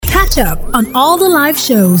Catch up on all the live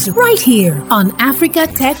shows right here on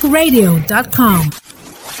africatechradio.com.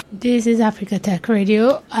 This is Africa Tech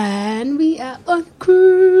Radio, and we are on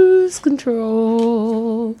cruise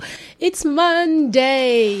control. It's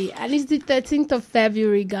Monday, and it's the 13th of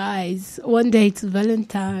February, guys. One day to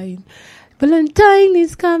Valentine. Valentine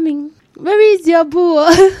is coming. Where is your boo?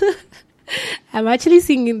 I'm actually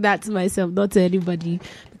singing that to myself, not to anybody,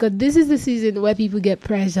 because this is the season where people get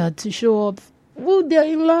pressured to show up who they're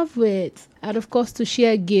in love with, and of course to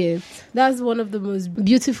share gifts. That's one of the most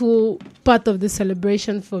beautiful part of the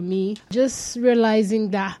celebration for me. Just realizing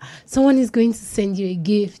that someone is going to send you a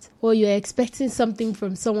gift, or you're expecting something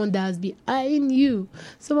from someone that has been eyeing you,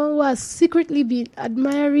 someone who has secretly been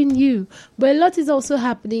admiring you. But a lot is also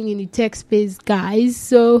happening in the tech space, guys,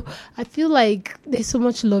 so I feel like there's so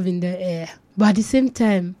much love in the air, but at the same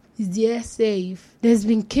time, is the air safe? There's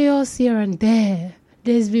been chaos here and there.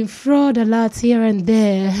 There's been fraud alerts here and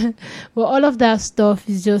there. But all of that stuff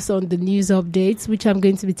is just on the news updates, which I'm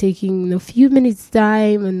going to be taking in a few minutes'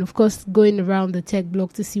 time. And, of course, going around the tech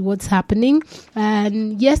blog to see what's happening.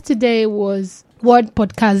 And yesterday was World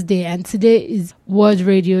Podcast Day, and today is World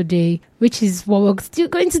Radio Day, which is what we're still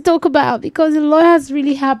going to talk about, because a lot has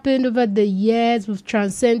really happened over the years. We've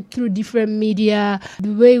transcended through different media.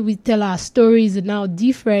 The way we tell our stories are now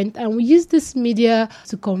different, and we use this media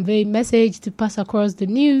to convey message, to pass across the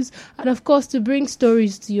news, and of course to bring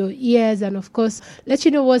stories to your ears, and of course let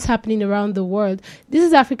you know what's happening around the world. This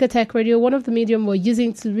is Africa Tech Radio, one of the medium we're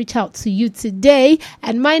using to reach out to you today,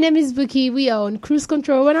 and my name is Bookii. We are on cruise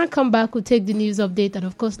control. When I come back, we'll take the news update and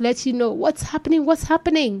of course let you know what's happening.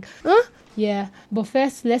 Huh? Yeah, but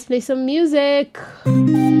first let's play some music.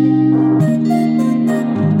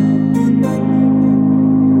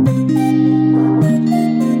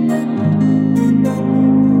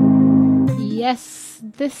 Yes,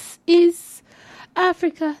 this is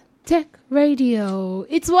Africa Tech Radio.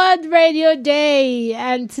 It's World Radio Day,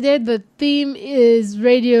 and today the theme is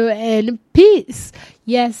radio and peace.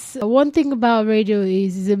 Yes, one thing about radio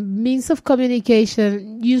is it's a means of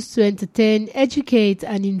communication used to entertain, educate,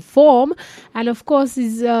 and inform, and of course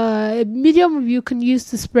is a medium you can use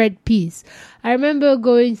to spread peace. I remember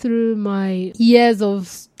going through my years of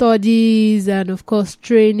studies and of course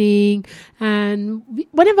training, and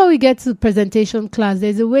whenever we get to presentation class,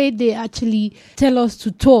 there's a way they actually tell us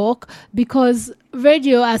to talk, because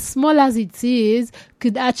radio, as small as it is,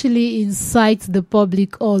 could actually incite the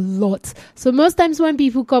public a lot. So most times when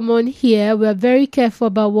people come on here, we're very careful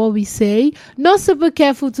about what we say. Not super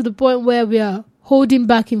careful to the point where we are holding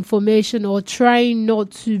back information or trying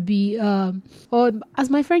not to be, or as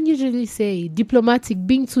my friend usually say, diplomatic,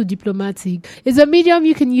 being too diplomatic. It's a medium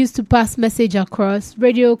you can use to pass message across.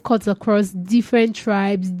 Radio cuts across different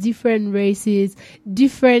tribes, different races,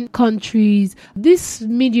 different countries. This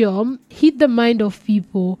medium hit the mind of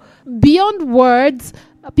people. Beyond words,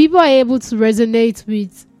 people are able to resonate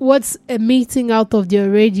with what's emitting out of their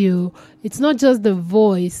radio. It's not just the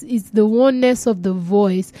voice, it's the oneness of the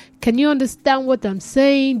voice. Can you understand what I'm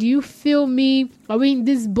saying? Do you feel me? Are we in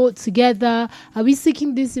this boat together? Are we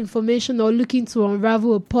seeking this information or looking to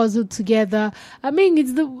unravel a puzzle together? I mean,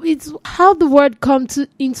 it's how the word comes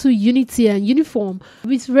into unity and uniform.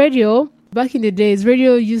 With radio, back in the days,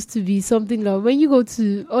 radio used to be something like when you go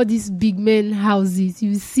to all these big men houses,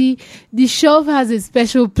 you see the shelf has a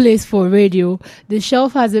special place for radio. The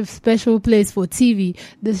shelf has a special place for TV.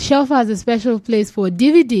 The shelf has a special place for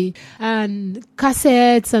DVD and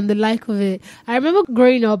cassettes and the like of it. I remember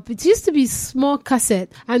growing up, it used to be small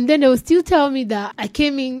cassette, and then they would still tell me that I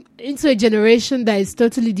came into a generation that is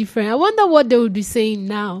totally different. I wonder what they would be saying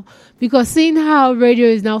now, because seeing how radio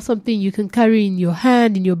is now something you can carry in your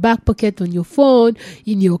hand, in your back pocket, on your phone,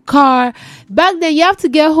 in your car. Back then, you have to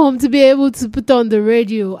get home to be able to put on the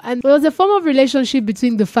radio. And there was a form of relationship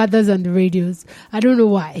between the fathers and the radios. I don't know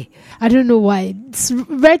why. It's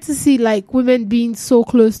rare to see like women being so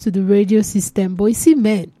close to the radio system. But you see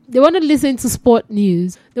men, they want to listen to sport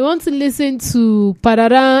news. They want to listen to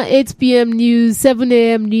Parara, 8 p.m. news, 7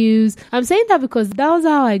 a.m. news. I'm saying that because that was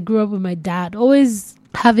how I grew up with my dad. Always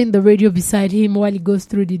having the radio beside him while he goes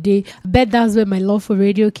through the day. I bet that's where my love for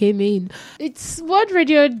radio came in. It's World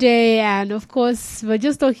Radio Day, and of course, we're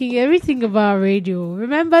just talking everything about radio.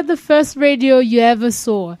 Remember the first radio you ever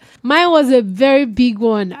saw? Mine was a very big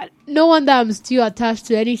one. no wonder I'm still attached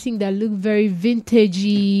to anything that looks very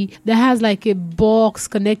vintagey, that has like a box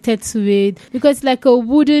connected to it, because it's like a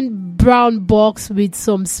wooden brown box with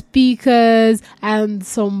some speakers and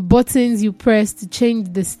some buttons you press to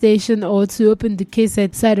change the station or to open the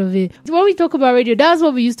cassette side of it. When we talk about radio, that's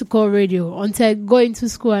what we used to call radio until I got into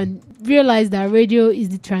school and realize that radio is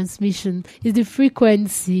the transmission, is the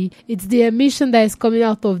frequency, it's the emission that is coming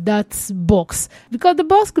out of that box. Because the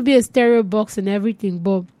box could be a stereo box and everything,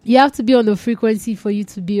 but you have to be on the frequency for you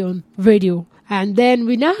to be on radio. And then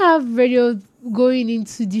we now have radio going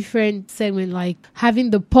into different segments, like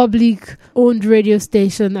having the public owned radio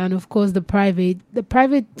station and of course the private. The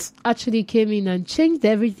private actually came in and changed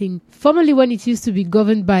everything. Formerly, when it used to be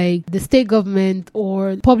governed by the state government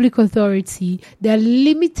or public authority, there are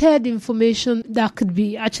limited information that could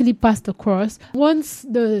be actually passed across. Once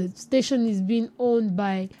the station is being owned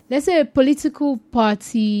by, let's say, a political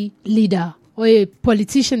party leader or a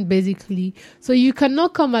politician, basically, so you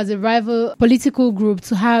cannot come as a rival political group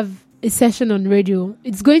to have a session on radio.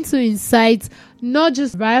 It's going to incite not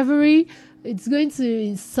just rivalry, it's going to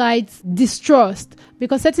incite distrust,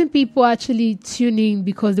 because certain people actually tune in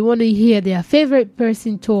because they want to hear their favorite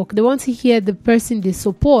person talk. They want to hear the person they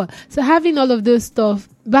support. So having all of those stuff,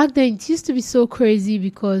 back then it used to be so crazy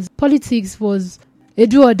because politics was a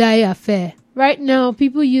do or die affair. Right now,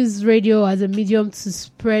 people use radio as a medium to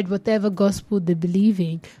spread whatever gospel they believe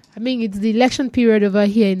in. I mean, it's the election period over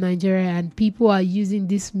here in Nigeria and people are using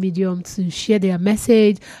this medium to share their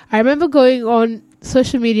message. I remember going on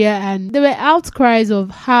social media and there were outcries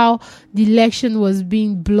of how the election was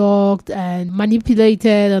being blocked and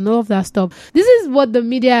manipulated and all of that stuff. This is what the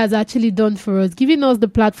media has actually done for us, giving us the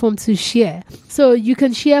platform to share. So you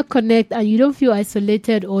can share, connect, and you don't feel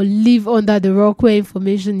isolated or live under the rock where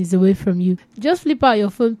information is away from you. Just flip out your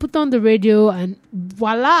phone, put on the radio, and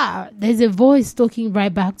voila, there's a voice talking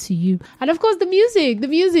right back to you. And of course, the music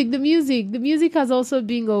has also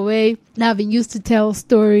been a way that I've been used to tell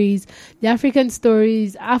stories, the African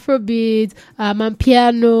stories, Afrobeat, and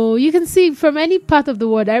piano. You can see from any part of the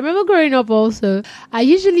world. I remember growing up also, I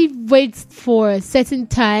usually wait for a certain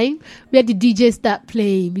time where the DJ start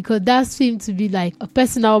playing, because that seemed to be like a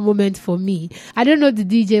personal moment for me. I don't know the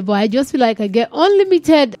DJ, but I just feel like I get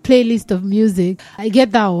unlimited playlist of music. I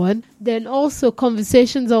get that one. Then also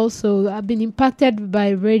conversations also. I've been impacted by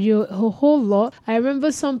radio a whole lot. I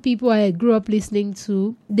remember some people I grew up listening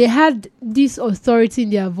to, they had this authority in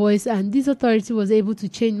their voice, and this authority was able to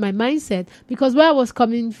change my mindset, because where I was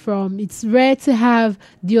coming from, it's rare to have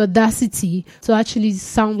the audacity to actually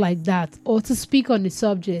sound like that or to speak on the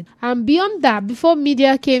subject. And beyond that, before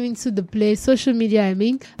media came into the play, social media,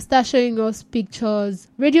 start showing us pictures.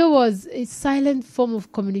 Radio was a silent form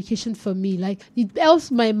of communication for me. Like, it helps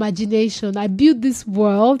my imagination. I build this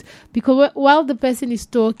world because while the person is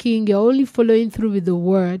talking, you're only following through with the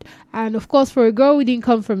word. And of course, for a girl who didn't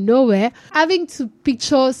come from nowhere, having to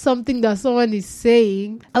picture something that someone is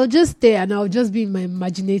saying, I'll just stay and I'll just be in my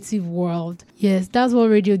imaginative world. Yes, that's what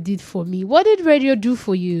radio did for me. What did radio do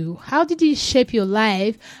for you? How did it shape your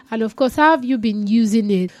life? And of course, how have you been using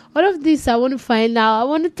it? All of this I want to find out. I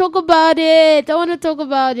want to talk about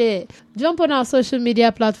it. Jump on our social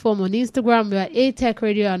media platform. On Instagram, we are A-Tech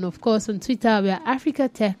Radio, and of course on Twitter, we are Africa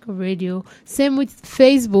Tech Radio. Same with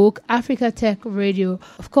Facebook, Africa Tech Radio.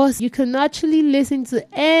 Of course, you can actually listen to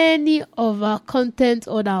any of our content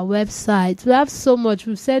on our website. We have so much.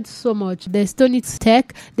 We've said so much. There's Tony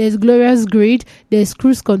Tech, there's Glorious Grid, there's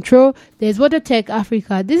Cruise Control, there's Water Tech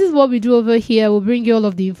Africa. This is what we do over here. We'll bring you all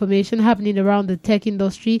of the information happening around the tech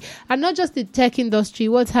industry, and not just the tech industry,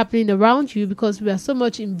 what's happening around you, because we are so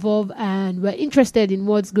much involved and we're interested in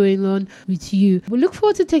what's going on with you. We look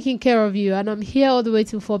forward to taking care of you, and I'm here all the way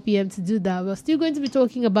till 4 p.m. to do that. We're still going to be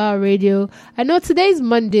talking about radio. I know today is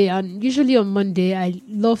Monday, and usually on Monday, I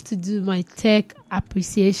love to do my Tech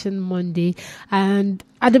Appreciation Monday. And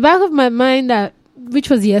at the back of my mind, which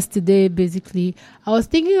was yesterday, basically, I was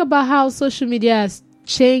thinking about how social media has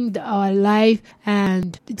changed our life,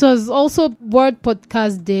 and it was also World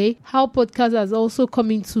Podcast Day, how podcast has also come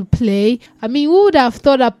into play. I mean, who would have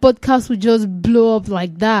thought that podcast would just blow up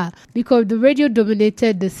like that? Because the radio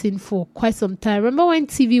dominated the scene for quite some time. Remember when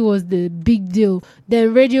TV was the big deal,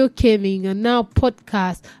 then radio came in, and now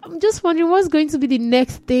podcast. I'm just wondering what's going to be the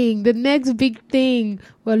next thing, the next big thing.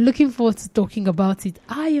 We're looking forward to talking about it.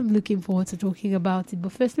 I am looking forward to talking about it.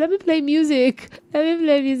 But first, let me play music.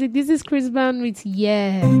 This is Chris Brown with Yeah.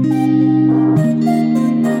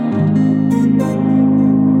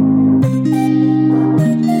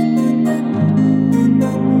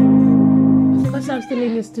 Of course, I'm still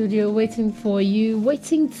in the studio waiting for you,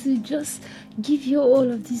 waiting to just give you all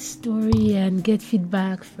of this story and get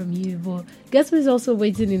feedback from you. But guess who's also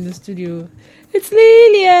waiting in the studio? It's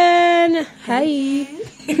Lilian. Hi.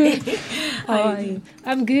 Hi.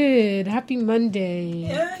 I'm good. Happy Monday.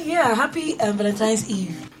 Yeah. Happy Valentine's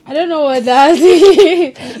Eve. I don't know what that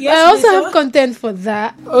is. I also have content for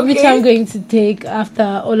that, which I'm going to take after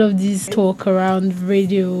all of this talk around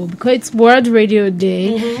radio, because it's World Radio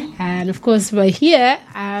Day, and of course we're here,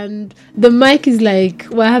 and the mic is like,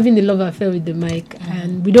 we're having a love affair with the mic,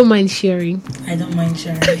 and we don't mind sharing. I don't mind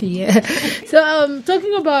sharing. Yeah. So,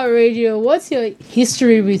 talking about radio, what's your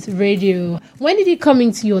history with radio? When did it come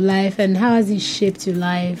into your life, and how has it shaped your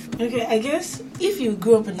life? Okay, I guess if you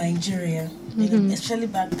grew up in Nigeria, especially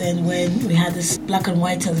back then when we had this black and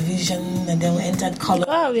white television and then we entered color.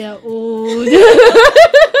 Oh, we are old.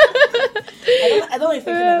 I don't even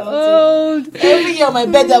think about it. Every year on my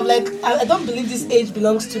bed, I'm like, I don't believe this age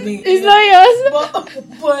belongs to me. It's not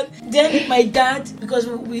yours. But then my dad, because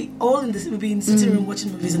we all in this, we'd be in the sitting room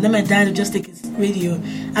watching movies, and then my dad would just take his radio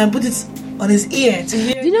and put it on his ear to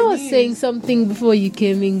hear. Do you know I was saying something before you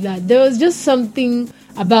came in, that there was just something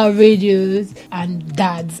about radios and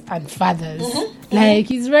dads and fathers.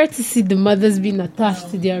 Like, it's rare to see the mothers being attached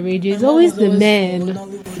to their radio. It's always the men.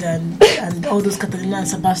 And all those Catalina and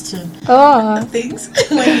Sebastian things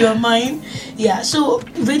when you were mine. Yeah, so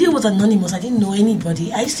radio was anonymous. I didn't know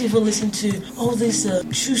anybody. I used to even listen to all these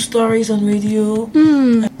true stories on radio,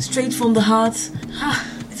 straight from the heart.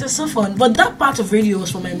 It was so fun. But that part of radio was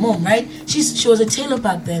for my mom, right? She was a tailor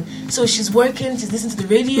back then. So she's working, she's listening to the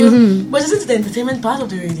radio, but she's listening to the entertainment part of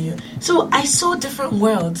the radio. So I saw different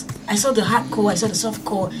worlds. I saw the hardcore, I saw the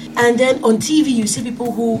softcore. And then on TV, you see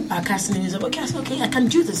people who are casting the music. Okay, I said, okay, I can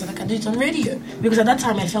do this and I can do it on radio. Because at that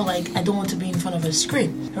time, I felt like I don't want to be in front of a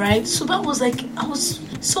screen, right? So that was like, I was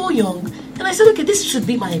so young. And I said, okay, this should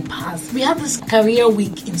be my path. We had this career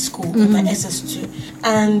week in school, my SS2.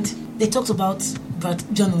 And they talked about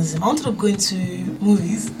journalism. I wanted to go into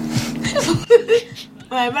movies.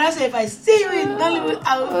 My mother said, if I see you in Hollywood,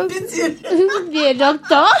 I will beat you. Be a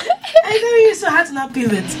doctor. I know you, so I had to now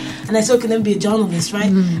pivot. And I said, okay, let me be a journalist,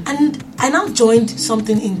 right? And I now joined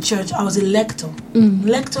something in church. I was a lector.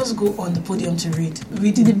 Lectors go on the podium to read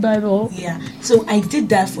The Bible. Yeah. So I did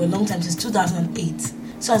that for a long time, since 2008.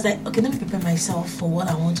 So I was like, okay, let me prepare myself for what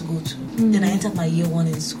I want to go to. Then I entered my year 1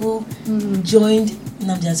 in school, joined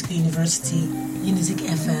Nnamdi Azikiwe University, Unizik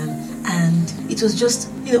FM, and it was just,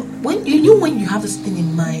 when you have this thing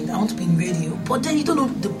in mind, I want to be in radio, but then you don't know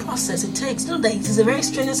the process it takes. You know that it is a very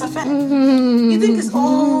strenuous affair. You think it's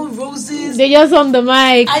all roses. They're just on the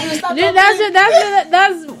mic.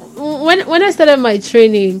 That's when I started my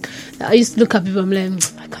training, I used to look at people, I'm like,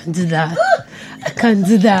 I can't do that. I can't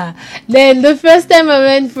do that. Then the first time I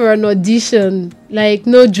went for an audition, like,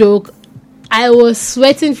 no joke, I was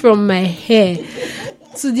sweating from my hair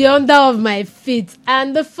to the under of my feet.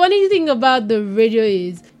 And the funny thing about the radio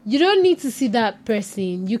is, you don't need to see that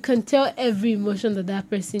person. You can tell every emotion that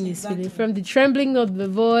person is feeling. From the trembling of the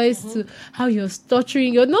voice to how you're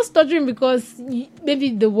stuttering. You're not stuttering because maybe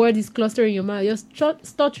the word is clustering in your mouth. You're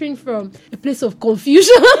stuttering from a place of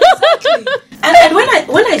confusion. Exactly. And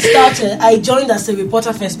when I started, I joined as a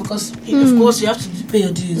reporter first because, of course, you have to pay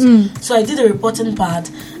your dues. So I did the reporting part.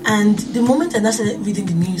 And the moment I started reading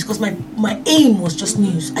the news, because my aim was just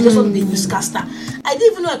news. I just wanted to be a newscaster. I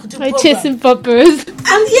didn't even know I could do program. Chasing purpose.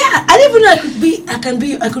 And yeah, I didn't even know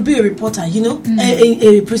I could be a reporter,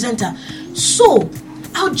 a presenter. So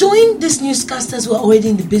I'll join these newscasters who are already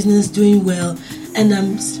in the business, doing well, and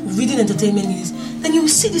I'm reading entertainment news. Then you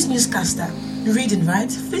see this newscaster reading, right?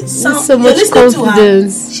 So much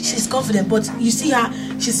confidence. She's confident, but you see her,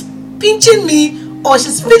 she's pinching me or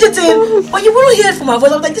she's fidgeting, but you won't hear it from her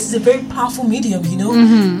voice. I'm like, this is a very powerful medium,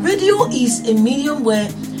 Radio is a medium where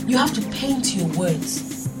you have to paint your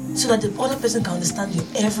words so that the other person can understand your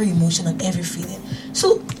every emotion and every feeling.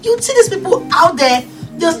 So you see these people out there,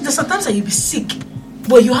 there's sometimes that you'll be sick,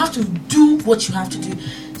 but you have to do what you have to do.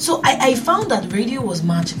 So I found that radio was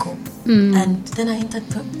magical. And then I entered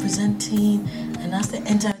presenting, and as I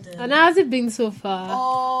entered and how has it been so far?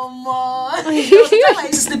 Oh my! I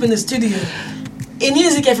used to sleep in the studio. In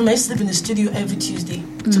Unizik FM, I used to sleep in the studio every Tuesday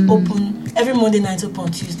to open, every Monday night to open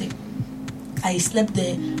on Tuesday. I slept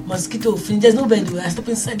there, mosquito, there's no bed. I slept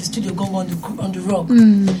inside the studio, going on the rug.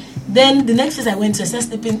 Then the next place I went to, I started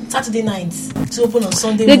sleeping Saturday nights to open on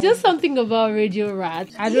Sunday There's morning. just something about Radio Rat.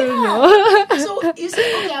 I don't know. So you see,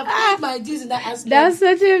 okay, I've paid my dues in that aspect. That's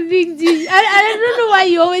such a big deal. I don't know why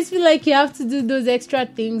you always feel like you have to do those extra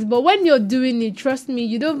things, but when you're doing it, trust me,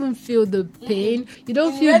 you don't even feel the pain. You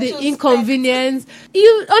don't feel the inconvenience.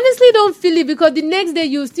 You honestly don't feel it, because the next day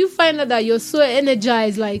you still find out that you're so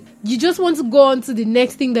energized, like you just want to go on to the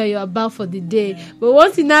next thing that you're about for the day. But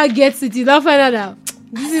once you now get it, you now find out that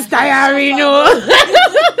this is tiring,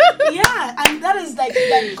 Yeah, and that is like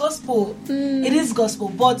gospel. It is gospel,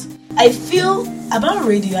 but I feel about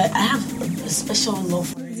radio, I have a special love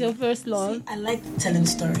for it. It's your first love. See, I like telling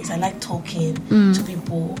stories. I like talking to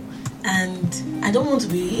people, and I don't want to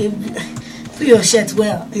be. Do your shirt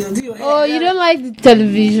well. Do your hair. Oh, you don't like the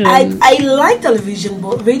television? I like television,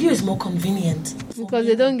 but radio is more convenient because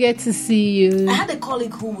they don't get to see you. I had a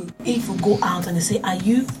colleague who, if we go out and they say, "Are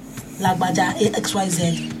you Lagbaja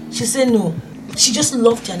XYZ?" She said no. She just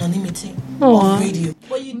loved the anonymity of radio.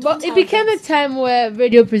 But it became a time where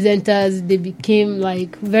radio presenters, they became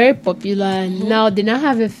like very popular, and now they now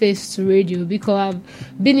have a face to radio, because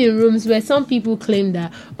I've been in rooms where some people claim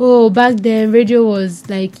that, oh, back then radio was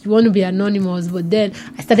like, you want to be anonymous, but then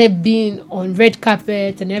I started being on red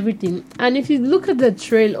carpet and everything. And if you look at the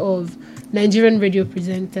trail of Nigerian radio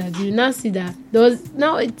presenters, you now see that there was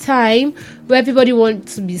now a time where everybody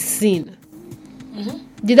wants to be seen.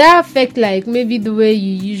 Did that affect like maybe the way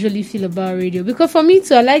you usually feel about radio? Because for me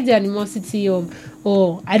too, I like the animosity of,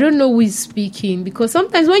 oh, I don't know who is speaking, because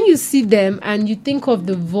sometimes when you see them and you think of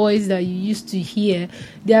the voice that you used to hear,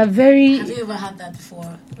 they are very... Have you ever had that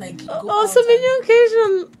before? Like, so many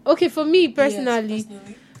occasions. Okay, for me personally,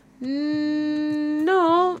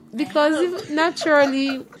 no, because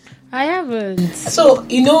naturally I haven't. So,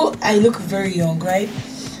 I look very young, right?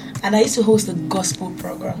 And I used to host a gospel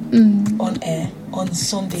program on air on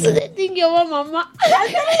Sunday. So they think you're one mama.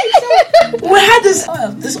 We had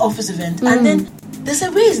this office event, and then they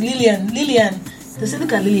said, "Where is Lilian? Lilian." They said,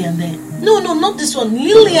 "Look at Lilian there." No, not this one.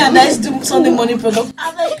 Lilian that is doing Sunday morning program.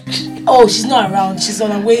 I'm like, oh, she's not around. She's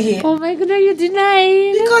on her way here. Oh my God, are you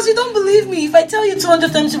denying? Because you don't believe me. If I tell you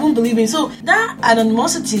 200 times, you won't believe me. So that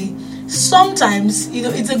anonymosity, sometimes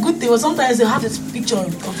it's a good thing, or sometimes they have this picture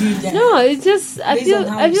of you there. No, it's just I feel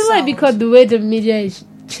like because the way the media is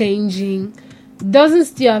changing doesn't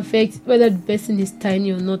still affect whether the person is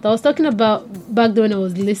tiny or not. I was talking about back then when I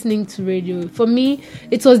was listening to radio. For me,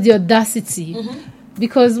 it was the audacity.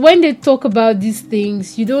 Because when they talk about these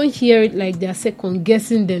things, you don't hear it like they're second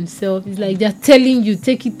guessing themselves. It's like they're telling you,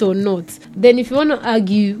 take it or not. Then if you want to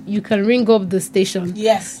argue, you can ring up the station.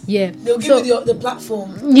 Yes. Yeah. They'll give you the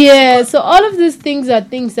platform. Yeah. So all of these things are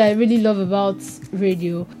things I really love about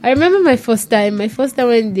radio. I remember my first time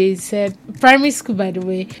when they said, primary school by the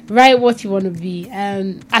way, write what you want to be.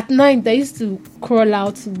 And at night, I used to crawl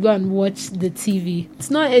out to go and watch the TV. It's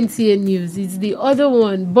not NTA News. It's the other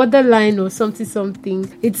one, Borderline or something.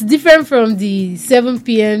 It's different from the 7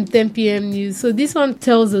 p.m., 10 p.m. news. So this one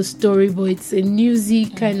tells a story, but it's a newsy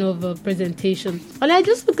kind of a presentation. And I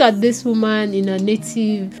just look at this woman in her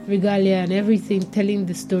native regalia and everything, telling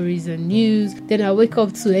the stories and news. Then I wake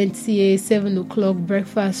up to NTA, 7 o'clock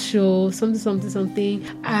breakfast show, something.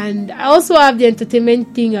 And I also have the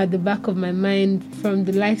entertainment thing at the back of my mind from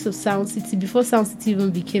the likes of Sound City, before Sound City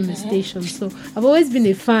even became a station. So I've always been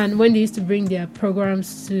a fan when they used to bring their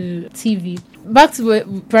programs to TV. Back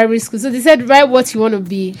to primary school. So they said, write what you want to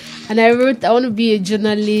be. And I wrote, I want to be a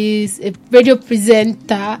journalist, a radio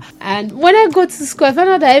presenter. And when I go to school, I found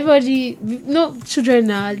out that everybody, children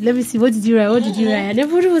now, let me see, what did you write? And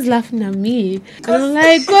everybody was laughing at me. And I'm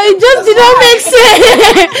like, oh, it just did not make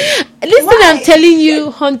sense. This thing I'm telling you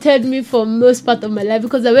haunted me for most part of my life,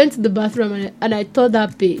 because I went to the bathroom and I tore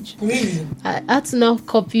that page. Really? I had to now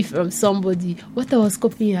copy from somebody. What I was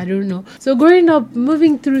copying, I don't know. So growing up,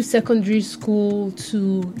 moving through secondary school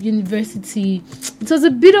to university, it was a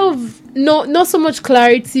bit of not so much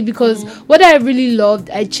clarity, because what I really loved,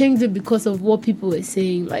 I changed it because of what people were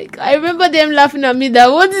saying. Like, I remember them laughing at me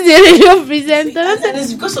that, what is the radio presenter? And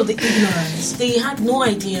it's because of the ignorance. They had no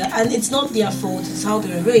idea, and it's not their fault. It's how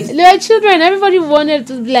they were raised. They were children. Everybody wanted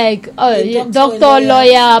to be like, doctor,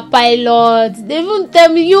 lawyer, pilot. They even tell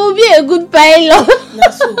me, you will be a good pilot.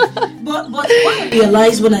 Not so. But what I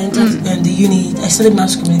realized when I entered the uni, I studied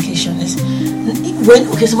mass communication, is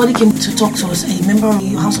when somebody came to talk to us, a member of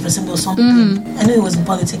the House of Assembly or something, I know he was in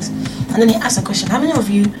politics, and then he asked a question: how many of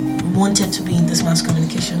you wanted to be in this mass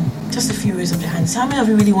communication? Just a few raised up their hands. How many of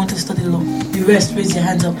you really wanted to study law? The rest raised their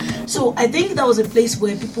hands up. So I think that was a place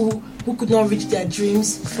where people who could not reach their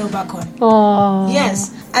dreams fell back on. Aww.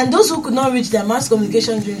 Yes, and those who could not reach their mass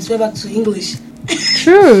communication dreams fell back to English.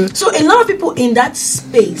 True. So a lot of people in that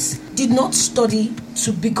space did not study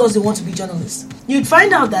because they want to be journalists. You'd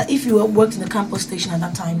find out that if you worked in the campus station at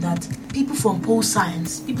that time, that people from pole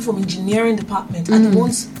science, people from engineering department are the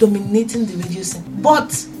ones dominating the radio scene.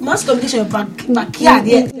 But mass communication backyard.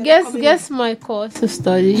 Guess my course to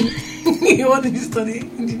study. You want to study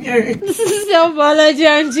engineering? Cell biology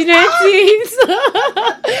and genetics.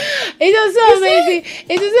 It was so amazing.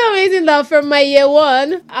 It was so amazing that from my year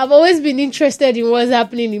one, I've always been interested in what's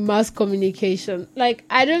happening in mass communication. Like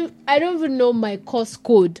I don't even know my course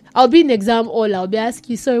code. I'll be in exam hall. I'll be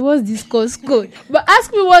asking you, sorry, what's this course code? But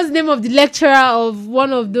ask me what's the name of the lecturer of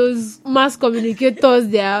one of those mass communicators.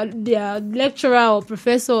 They are lecturer or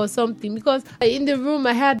professor or something. Because in the room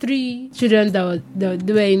I had 3 children that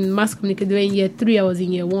were in mass communication. They were in year 3. I was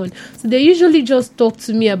in year 1. So they usually just talk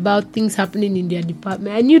to me about things happening in their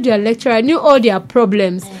department. I knew their lecturer. I knew all their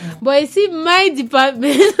problems. But you see, my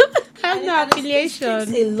department I have no affiliation.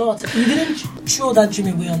 It's a lot. You didn't throw that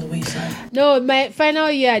dream away on the wayside. No, my final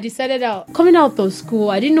year, I decided coming out of school,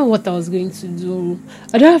 I didn't know what I was going to do.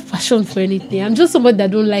 I don't have passion for anything. I'm just somebody that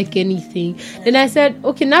don't like anything. Then I said,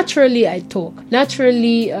 okay, naturally I talk.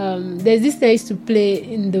 Naturally, there's this thing I used to play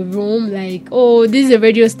in the room, like, oh, this is a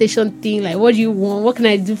radio station thing. Like, what do you want? What can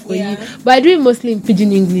I do for you? But I do it mostly in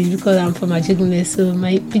Pidgin English because I'm from Ajegunle, so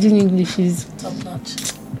my Pidgin English is top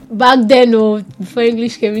notch. Back then, before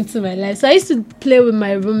English came into my life. So I used to play with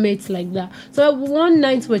my roommates like that. So one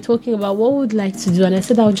night we were talking about what we would like to do. And I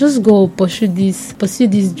said, I'll just go pursue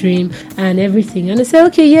this dream and everything. And I said,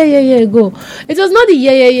 okay, yeah, go. It was not the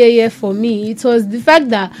yeah for me. It was the fact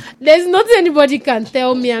that there's nothing anybody can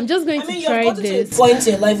tell me. I'm just going to try this. To a point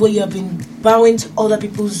in your life where you have been bowing to other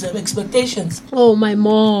people's expectations. Oh, my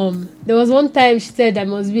mom. There was one time she said I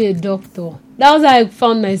must be a doctor. That was how I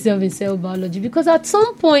found myself in cell biology, because at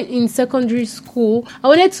some point in secondary school, I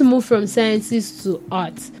wanted to move from sciences to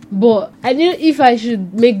arts. But I knew if I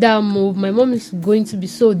should make that move, my mom is going to be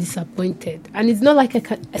so disappointed. And it's not like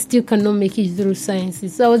I still cannot make it through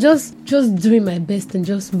sciences. So I was just doing my best and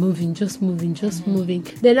just moving.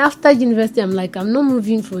 Then after university, I'm like, I'm not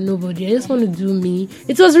moving for nobody. I just want to do me.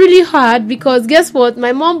 It was really hard because guess what?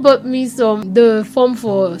 My mom bought me the form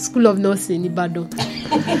for School of Nursing in Ibadan.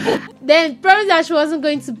 Then promised that she wasn't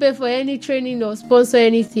going to pay for any training or sponsor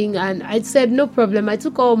anything, and I said no problem. I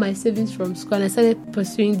took all my savings from school and I started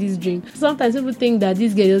pursuing this dream. Sometimes people think that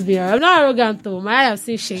this girl just being around. I'm not arrogant though. I have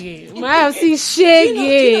seen shaggy.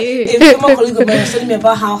 A former colleague of mine was telling me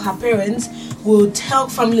about how her parents will tell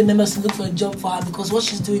family members to look for a job for her because what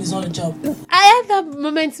she's doing is not a job. I had that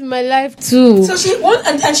moment in my life too. So she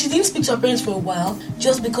didn't speak to her parents for a while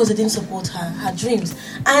just because they didn't support her dreams.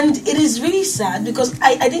 And it is really sad because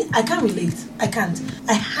I can't relate. I can't.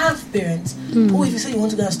 I have parents who, if you say you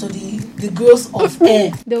want to go and study the growth of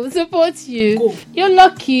air, they will support you. Go. You're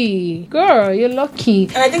lucky. Girl, you're lucky.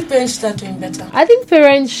 And I think parents should start doing better. I think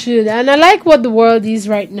parents should. And I like what the world is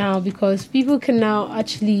right now because people can now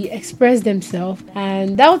actually express themselves.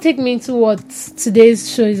 And that will take me into what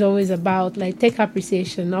today's show is always about, like tech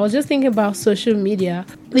appreciation. I was just thinking about social media.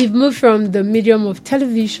 We've moved from the medium of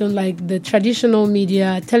television, like the traditional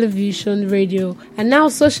media, television, radio, and now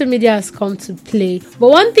social media has come to play. But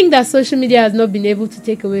one thing that social media has not been able to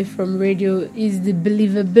take away from radio is the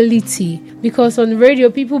believability. Because on radio,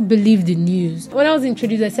 people believe the news. When I was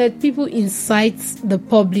introduced, I said people incite the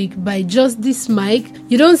public by just this mic.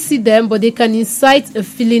 You don't see them, but they can incite a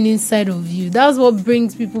feeling inside of you. That's what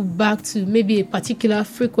brings people back to maybe a particular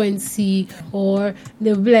frequency, or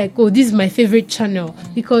they'll be like, oh, this is my favorite channel.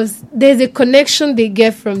 Because there's a connection they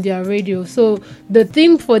get from their radio. So the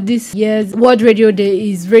theme for this year's World Radio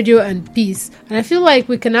Day is Radio and Peace. And I feel like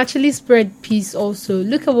we can actually spread peace also.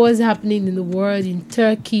 Look at what's happening in the world, in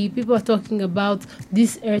Turkey. People are talking about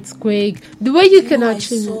this earthquake. The way you can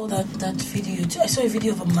actually... I saw that video. I saw a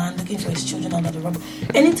video of a man looking for his children under the rubble.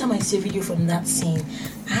 Anytime I see a video from that scene,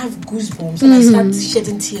 I have goosebumps and I start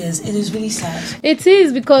shedding tears. It is really sad. It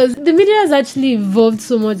is, because the media has actually evolved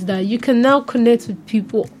so much that you can now connect with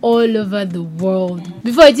people all over the world.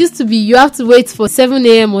 Before, it used to be you have to wait for 7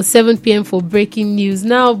 a.m. or 7 p.m. for breaking news.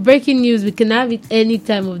 Now, breaking news, we can have it any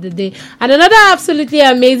time of the day. And another absolutely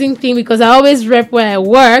amazing thing, because I always rep where I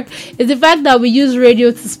work, is the fact that we use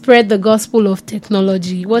radio to spread the gospel of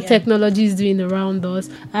technology. What technology is doing around us,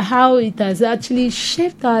 and how it has actually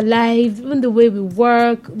shaped our lives, even the way we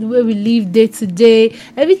work, the way we live day to day.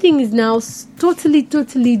 Everything is now totally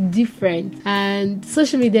different, and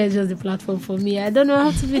social media is just the platform for me. I don't know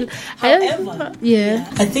how to feel. However,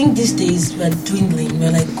 I think these days we're dwindling,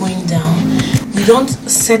 we're like going down. We don't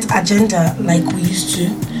set agenda like we used to.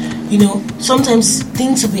 sometimes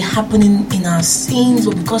things will be happening in our scenes,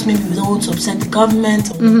 or because maybe we don't want to upset the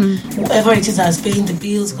government or whoever it is that's paying the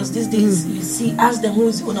bills. Because these days, you see, ask them who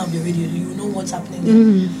is the owner of the radio, you know what's happening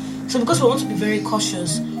there. So because we want to be very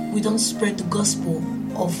cautious, we don't spread the gospel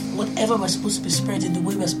of whatever we're supposed to be spreading the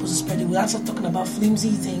way we're supposed to spread it. We're also talking about flimsy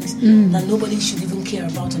things that nobody should even care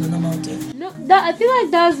about on a normal day. No, I feel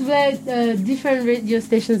like that's where different radio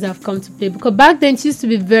stations have come to play, because back then it used to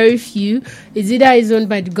be very few. It's either is owned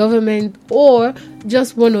by the government or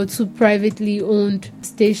just one or two privately owned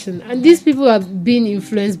stations, and these people are being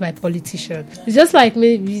influenced by politicians. It's just like,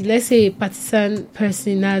 maybe let's say a partisan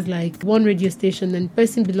person has like one radio station and the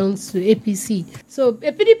person belongs to APC, so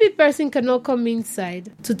a PDP person cannot come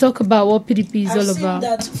inside to talk about what PDP is all about.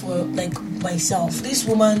 I've seen that for like myself. This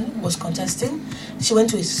woman was contesting. She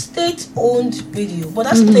went to a state-owned radio, but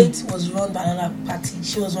that state was run by another party.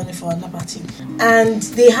 She was running for another party, and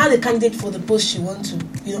they had a candidate for the post she wanted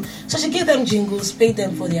to, So she gave them jingles, paid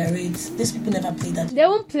them for their rates. These people never played that. They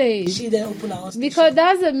won't play. She then opened her own station. Because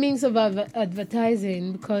that's a means of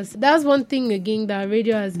advertising. Because that's one thing again that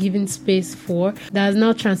radio has given space for, that has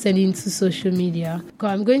now transcended into social media.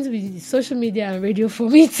 Because I'm going to be social media and radio for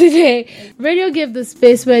me today. Radio gave the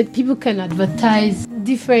space where people can advertise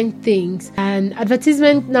different things, and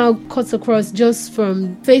advertisement now cuts across just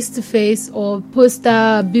from face to face or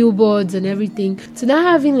poster, billboards and everything, to now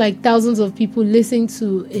having like thousands of people listening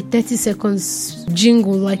to a 30 seconds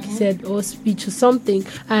jingle, like you said, or speech or something,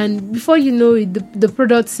 and before you know it, the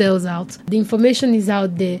product sells out, the information is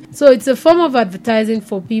out there. So it's a form of advertising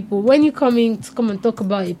for people. When you come and talk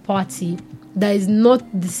about a party that is not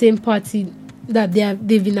the same party that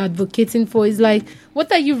they've been advocating for, is like, what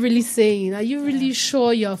are you really saying? Are you really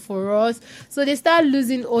sure you're for us? So they start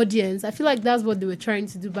losing audience. I feel like that's what they were trying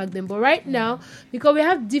to do back then. But right now, because we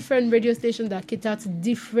have different radio stations that cater to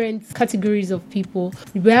different categories of people.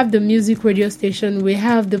 We have the music radio station, we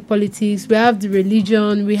have the politics, we have the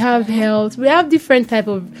religion, we have health, we have different type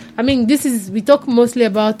of, we talk mostly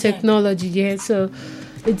about technology, yeah. So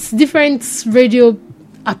it's different radio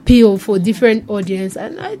appeal for different audience,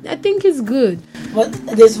 and I think it's good. But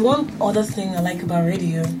there's one other thing I like about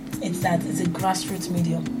radio. It's that it's a grassroots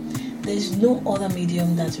medium. There's no other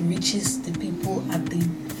medium that reaches the people at the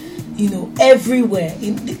everywhere.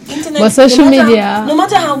 In the internet, but social media, no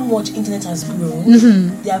matter how much internet has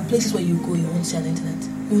grown, there are places where you go, you won't see an internet.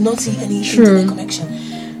 You will not see any internet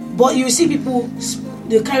connection. But you see people,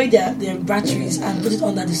 they carry their batteries and put it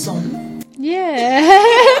under the sun. Yeah,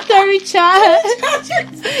 the recharge.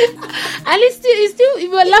 And it's still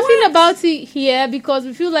we're laughing about it here because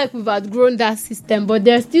we feel like we've outgrown that system, but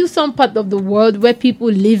there's still some part of the world where people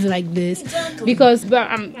live like this. Exactly. Because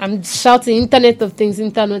I'm shouting Internet of Things.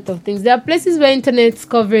 There are places where internet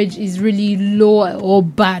coverage is really low or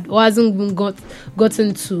bad or hasn't been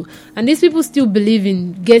gotten to, and these people still believe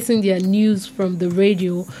in getting their news from the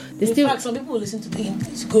radio. In fact, some people listen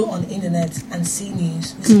to go on the internet and see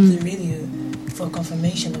news, listen to the radio for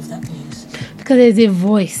confirmation of that news. Because there's a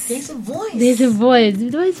voice. There's a voice. The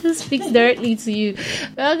voice just speaks directly to you.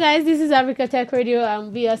 Well, guys, this is Africa Tech Radio,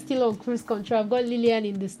 and we are still on cruise control. I've got Lilian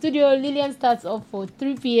in the studio. Lilian starts off for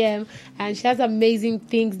 3 p.m. and she has amazing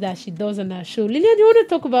things that she does on her show. Lilian, do you want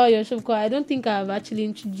to talk about your show? Because I don't think I've actually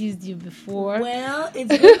introduced you before. Well,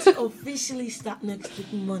 it's going to officially start next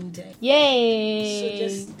week, Monday. Yay! So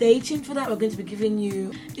just stay tuned for that. We're going to be giving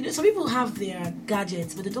you... some people have their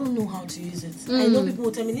gadgets, but they don't know how to use it. I know people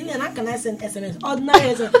will tell me, Lilian, how can I send SMS?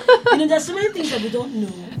 Ordinary SMS. There's so many things that we don't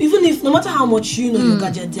know. Even if, no matter how much you know your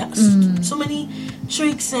gadget, there are so many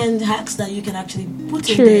tricks and hacks that you can actually put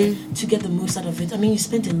in there to get the most out of it. You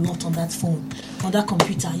spent a lot on that phone, on that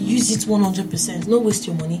computer. Use it 100%. Don't waste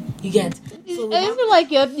your money. You get. So I feel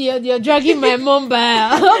like you're dragging my mom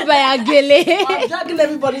by a gele. I'm dragging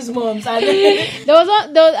everybody's moms. There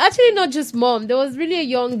was actually not just mom. There was really a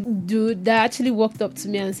young dude that actually walked up to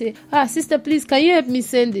me and said, sister, please, can you help me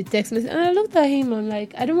send the text message? And I looked at him, I'm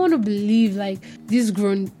like, I don't want to believe, like, this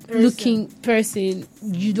grown-looking person,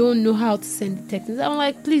 you don't know how to send the text message. I'm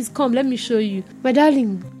like, please, come, let me show you. My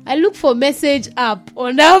darling, I look for message app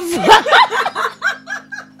on that phone.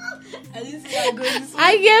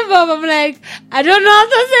 I gave up. I'm like, I don't know how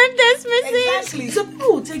to send this message. Exactly. So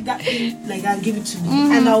people will take that thing like and give it to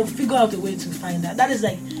me, and I'll figure out a way to find that. That is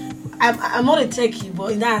like, I'm not a techie,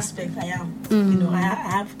 but in that aspect, I am. I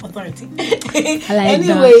have authority.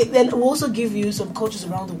 Anyway, then we'll also give you some cultures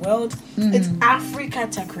around the world. It's Africa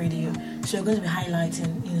Tech Radio, so we're going to be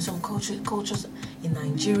highlighting some cultures in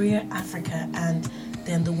Nigeria, Africa, and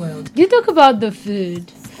then the world. You talk about the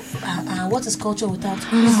food. What is culture without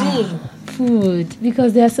cuisine? Food,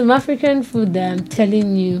 because there's some African food that I'm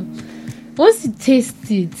telling you, once you taste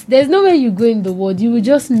it, there's no way you go in the world. You will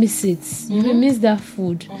just miss it. You will miss that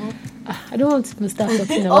food. I don't want to start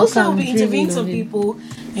talking about. Also, we intervene some people,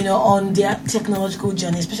 on their technological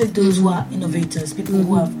journey, especially those who are innovators, people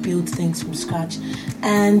who have built things from scratch,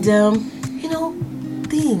 and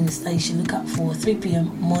things that you should look out for. 3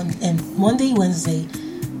 p.m. Monday, Wednesday,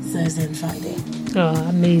 Thursday, and Friday. Oh,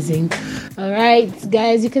 amazing. All right,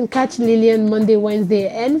 guys, you can catch Lilian Monday, Wednesday,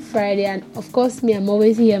 and Friday. And of course, me, I'm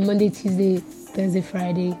always here Monday, Tuesday, Thursday,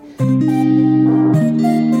 Friday.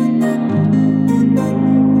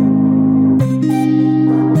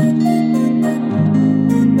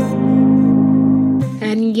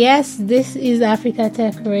 And yes, this is Africa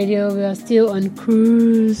Tech Radio. We are still on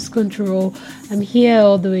cruise control. I'm here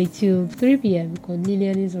all the way till 3 p.m. because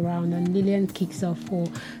Lilian is around, and Lilian kicks off for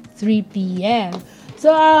 3 p.m.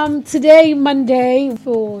 So today, Monday,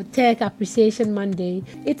 for Tech Appreciation Monday,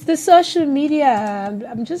 it's the social media.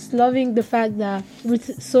 I'm just loving the fact that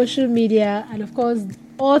with social media, and of course,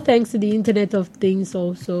 all thanks to the Internet of Things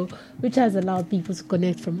also, which has allowed people to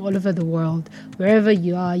connect from all over the world. Wherever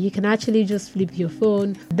you are, you can actually just flip your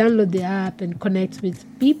phone, download the app, and connect with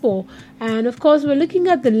people. And of course, we're looking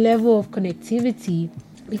at the level of connectivity,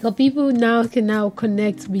 because people can now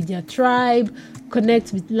connect with their tribe,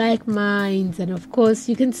 connect with like minds, and of course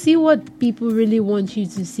you can see what people really want you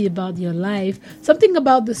to see about your life. Something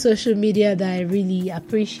about the social media that I really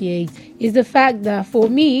appreciate is the fact that for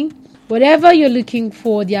me, whatever you're looking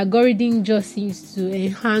for, the algorithm just seems to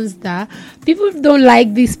enhance that. People don't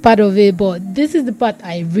like this part of it, but this is the part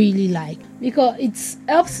I really like, because it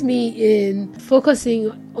helps me in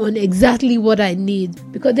focusing on exactly what I need.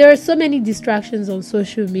 Because there are so many distractions on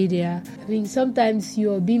social media. I mean, sometimes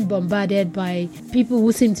you're being bombarded by people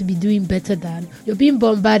who seem to be doing better than. You're being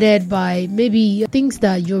bombarded by maybe things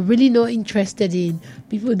that you're really not interested in.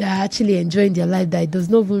 People that are actually enjoying their life that does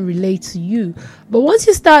not even relate to you. But once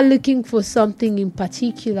you start looking for something in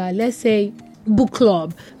particular, let's say book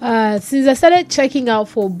club. Since I started checking out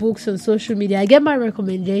for books on social media, I get my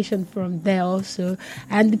recommendation from there also.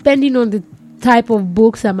 And depending on the type of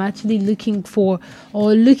books I'm actually looking for,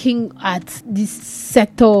 or looking at this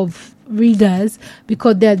sector of readers,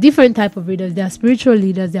 because there are different type of readers. There are spiritual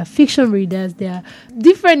readers, there are fiction readers, there are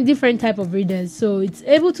different type of readers. So it's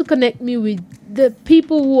able to connect me with the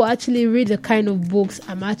people who actually read the kind of books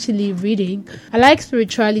I'm actually reading. I like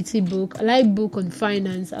spirituality book, I like book on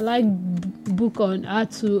finance, I like book on how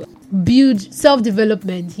to build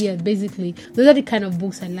self-development. Here, basically those are the kind of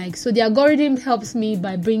books I like. So the algorithm helps me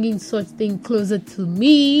by bringing such things closer to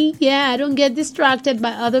me. I don't get distracted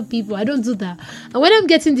by other people. I don't do that. And when I'm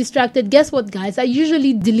getting distracted, guess what, guys? I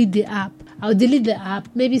usually delete the app. I'll delete the app,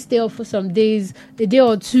 maybe stay off for some days, a day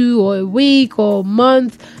or two, or a week or a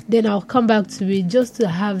month. Then I'll come back to it just to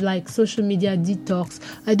have like social media detox.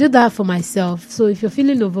 I do that for myself. So if you're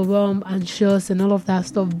feeling overwhelmed, anxious, and all of that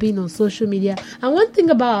stuff, being on social media. And one thing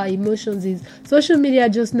about our emotions is social media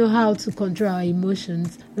just know how to control our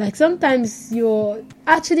emotions. Like sometimes you're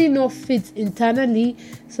actually not fit internally,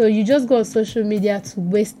 so you just go on social media to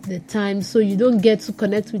waste the time, so you don't get to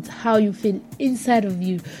connect with how you feel inside of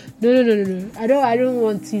you. No. I don't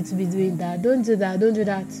want you to be doing that. Don't do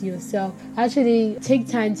that to yourself. Actually take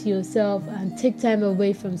time to yourself and take time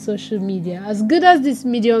away from social media. As good as this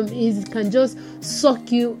medium is, it can just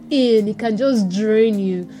suck you in, it can just drain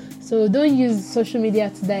you. So don't use social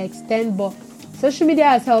media to that extent. But social media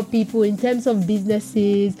has helped people in terms of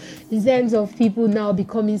businesses, in terms of people now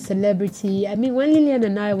becoming celebrity. I mean, when Lilian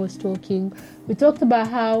and I was talking, we talked about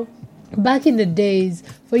how back in the days,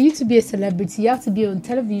 for you to be a celebrity, you have to be on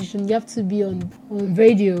television, you have to be on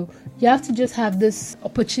radio, you have to just have this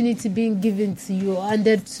opportunity being given to you or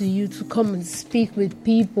handed to you to come and speak with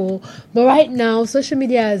people. But right now, social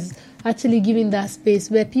media has actually given that space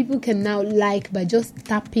where people can now like by just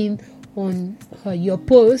tapping on your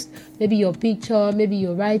post, maybe your picture, maybe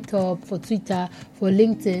your write-up for Twitter, for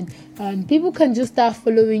LinkedIn, and people can just start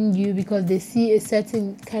following you because they see a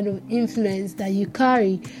certain kind of influence that you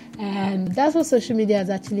carry. And that's what social media has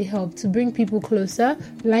actually helped to bring people closer,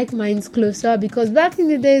 like minds closer. Because back in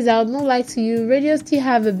the days, I would not lie to you, radio still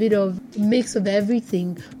have a bit of mix of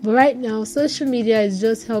everything. But right now, social media is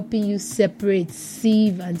just helping you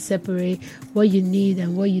sieve and separate what you need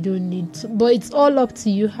and what you don't need. But it's all up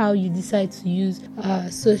to you how you decide to use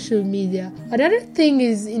social media. Another thing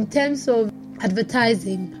is in terms of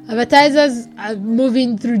advertising. Advertisers are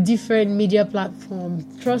moving through different media platforms.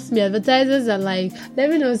 Trust me, advertisers are like,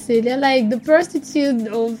 let me not say, they're like the prostitute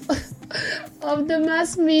of the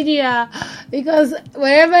mass media. Because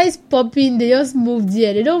wherever it's popping, they just move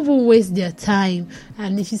there. They don't even waste their time.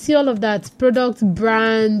 And if you see all of that, product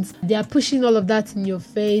brands, they are pushing all of that in your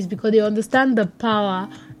face because they understand the power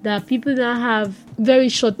that people now have very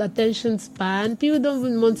short attention span. People don't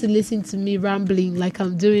even want to listen to me rambling like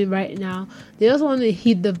I'm doing right now. They just want to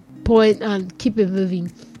hit the point and keep it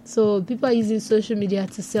moving. So people are using social media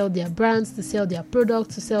to sell their brands, to sell their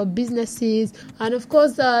products, to sell businesses. And of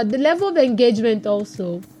course, the level of engagement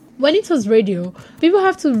also. When it was radio, people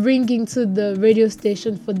have to ring into the radio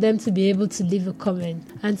station for them to be able to leave a comment.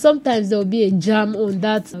 And sometimes there will be a jam on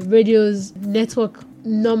that radio's network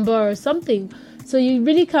number or something. So you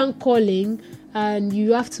really can't call in and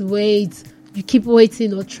you have to wait. You keep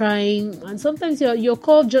waiting or trying. And sometimes your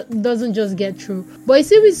call doesn't just get through. But you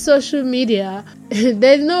see with social media,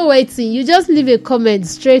 there's no waiting. You just leave a comment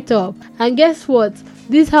straight up. And guess what?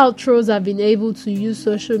 These how trolls have been able to use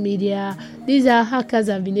social media. These are hackers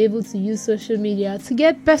have been able to use social media to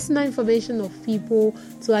get personal information of people,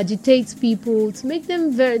 to agitate people, to make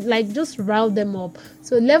them just rile them up.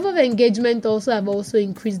 So level of engagement also have also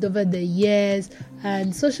increased over the years,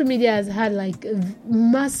 and social media has had like a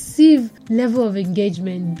massive level of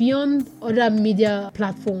engagement beyond other media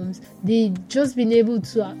platforms. They've just been able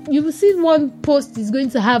to. You will see one post is going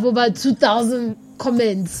to have over 2,000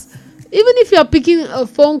 comments. Even if you're picking a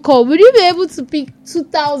phone call, will you be able to pick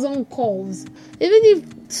 2,000 calls? Even if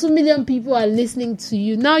 2 million people are listening to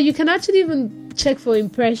you. Now, you can actually even check for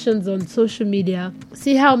impressions on social media.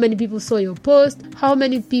 See how many people saw your post, how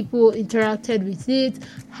many people interacted with it,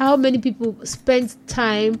 how many people spent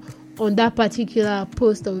time on that particular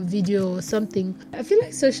post or video or something. I feel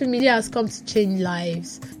like social media has come to change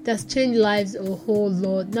lives. It has changed lives a whole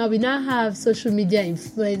lot. Now we now have social media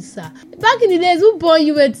influencer. Back in the days, who born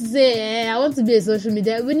you were to say, I want to be a social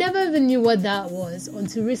media? We never even knew what that was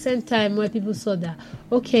until recent time where people saw that,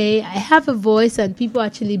 okay, I have a voice and people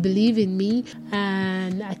actually believe in me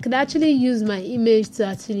and I could actually use my image to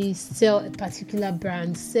actually sell a particular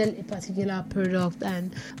brand, sell a particular product.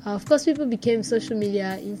 And of course, people became social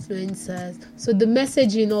media influencers. So the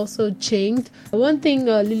messaging also changed. One thing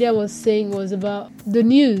Lilian was saying was about the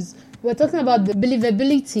news. We're talking about the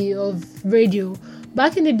believability of radio.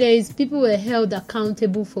 Back in the days, people were held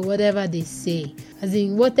accountable for whatever they say. As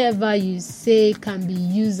in, whatever you say can be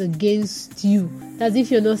used against you. As if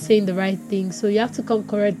you're not saying the right thing. So you have to come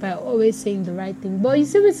correct by always saying the right thing. But you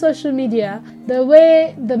see with social media, the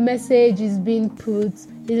way the message is being put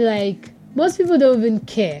is like, most people don't even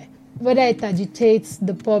care. Whether it agitates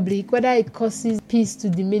the public, whether it causes peace to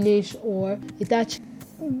diminish, or it actually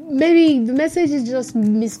maybe the message is just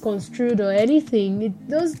misconstrued or anything.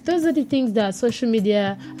 Those are the things that social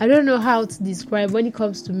media, I don't know how to describe when it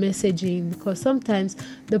comes to messaging, because sometimes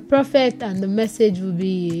the prophet and the message will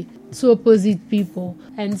be two opposite people,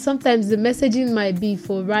 and sometimes the messaging might be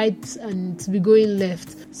for right and to be going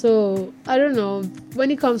left. So I don't know, when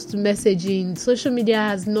it comes to messaging, social media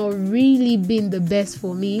has not really been the best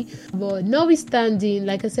for me. But notwithstanding,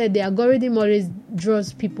 like I said, the algorithm always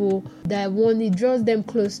draws people that it draws them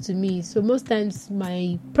close to me. So most times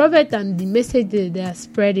my prophet and the message that they are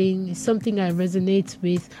spreading is something I resonate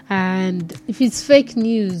with. And if it's fake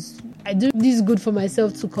news, I do this good for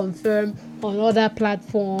myself to confirm on other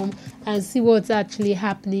platforms and see what's actually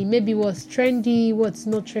happening. Maybe what's trendy, what's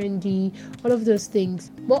not trendy, all of those things.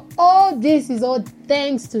 But all this is all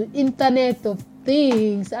thanks to Internet of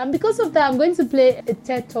Things. And because of that, I'm going to play a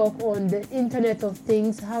TED Talk on the Internet of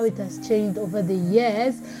Things, how it has changed over the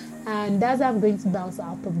years. And that's how I'm going to bounce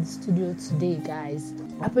out of the studio today, guys.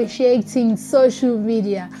 Appreciating social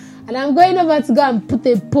media. And I'm going over to go and put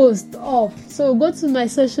a post up. So go to my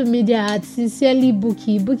social media at Sincerely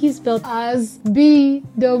Bookii. Bookii spelled as Bookii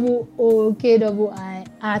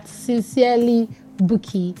at Sincerely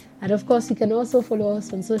Bookii. And of course, you can also follow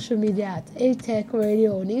us on social media at A-Tech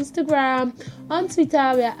Radio on Instagram. On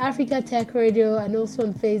Twitter, we are Africa Tech Radio, and also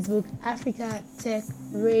on Facebook, Africa Tech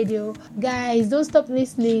Radio. Guys, don't stop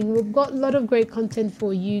listening. We've got a lot of great content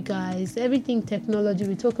for you guys. Everything technology,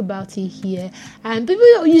 we talk about it here. And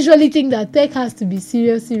people usually think that tech has to be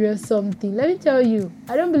serious something. Let me tell you,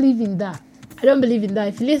 I don't believe in that.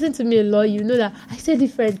 If you listen to me a lot, you know that I say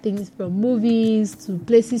different things, from movies to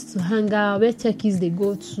places to hang out, where techies they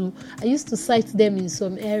go to. I used to cite them in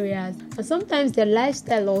some areas, and sometimes their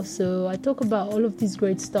lifestyle also. I talk about all of this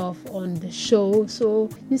great stuff on the show.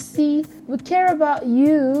 So you see, we care about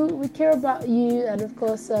you, and of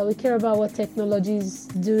course we care about what technology is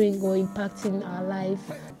doing or impacting our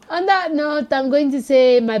life. On that note, I'm going to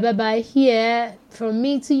say my bye-bye here. From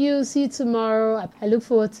me to you, see you tomorrow. I look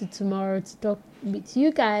forward to tomorrow to talk with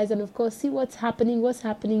you guys and, of course, see what's happening, what's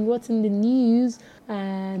in the news.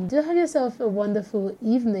 And do have yourself a wonderful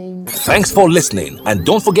evening. Thanks for listening. And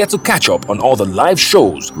don't forget to catch up on all the live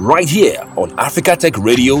shows right here on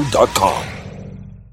africatechradio.com.